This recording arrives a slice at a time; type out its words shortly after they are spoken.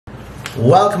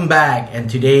Welcome back, and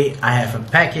today I have a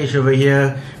package over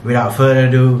here. Without further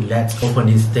ado, let's open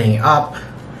this thing up.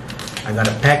 I got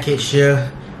a package here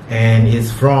and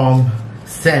it's from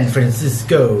San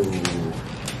Francisco.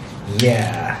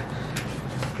 Yeah,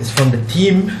 it's from the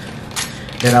team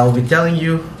that I will be telling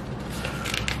you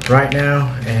right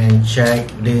now, and check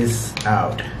this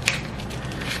out.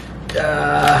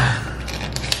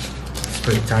 It's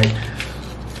pretty tight.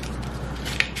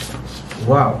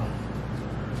 Wow.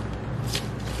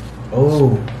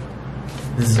 Oh,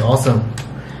 this is awesome.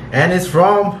 And it's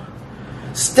from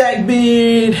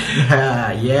Stackbit.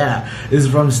 Yeah, this is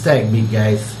from Stackbit,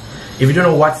 guys. If you don't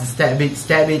know what's Stackbit,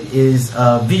 Stackbit is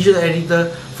a visual editor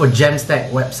for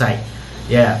JAMstack website.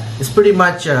 Yeah, it's pretty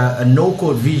much a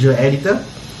no-code visual editor,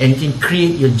 and you can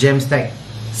create your JAMstack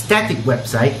static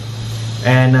website,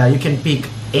 and you can pick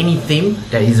any theme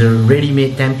that is a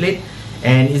ready-made template,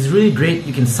 and it's really great.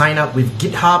 You can sign up with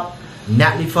GitHub,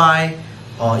 Netlify,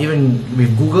 or even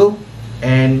with Google,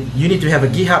 and you need to have a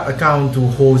GitHub account to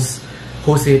host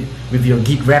it with your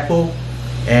Git repo,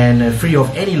 and free of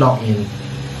any login.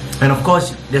 And of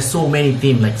course, there's so many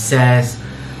themes like SaaS,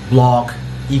 blog,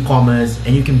 e-commerce,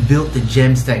 and you can build the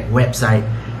JAMstack website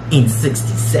in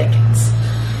 60 seconds.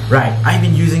 Right, I've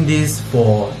been using this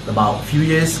for about a few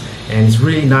years, and it's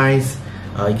really nice.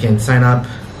 You can sign up.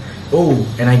 Oh,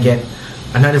 and I get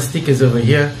another stickers over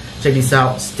here. Check this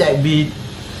out, Stackbit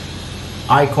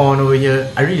icon over here.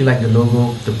 I really like the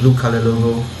logo, the blue color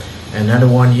logo. Another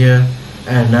one here,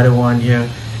 and another one here.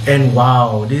 And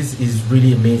wow, this is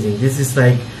really amazing. This is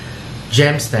like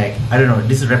JAMstack. I don't know,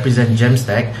 this represents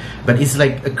JAMstack, but it's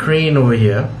like a crane over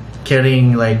here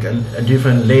carrying like a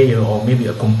different layer, or maybe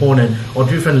a component or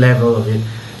different level of it.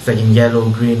 It's like in yellow,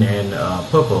 green, and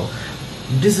purple.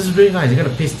 This is really nice. I'm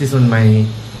gonna paste this on my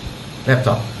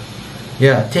laptop.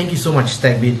 Yeah, thank you so much,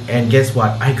 Stackbit. And guess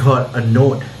what? I got a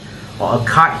note or a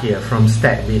card here from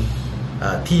Stackbit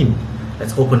team.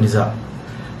 Let's open this up.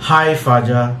 Hi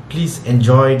Fajar, please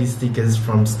enjoy these stickers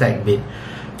from Stackbit.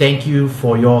 Thank you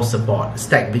for your support,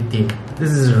 Stackbit team.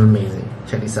 This is amazing.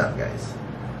 Check this out, guys.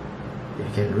 You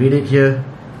can read it here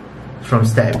from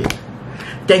Stackbit.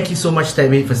 Thank you so much,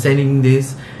 Stackbit, for sending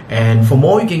this. And for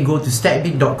more, you can go to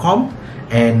stackbit.com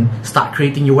and start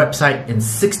creating your website in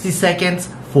 60 seconds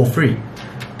for free.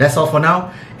 That's all for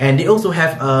now. And they also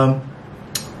have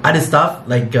other stuff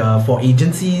like for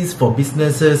agencies, for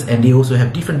businesses, and they also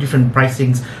have different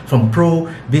pricings from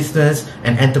pro, business,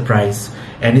 and enterprise.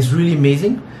 And it's really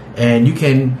amazing. And you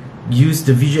can use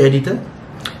the visual editor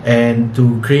and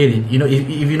to create it. You know, if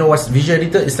you know what's visual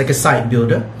editor, it's like a site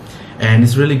builder, and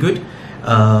it's really good.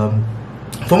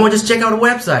 For more, just check out the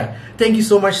website. Thank you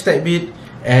so much, Stackbit,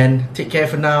 and take care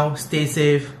for now. Stay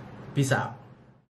safe. Peace out.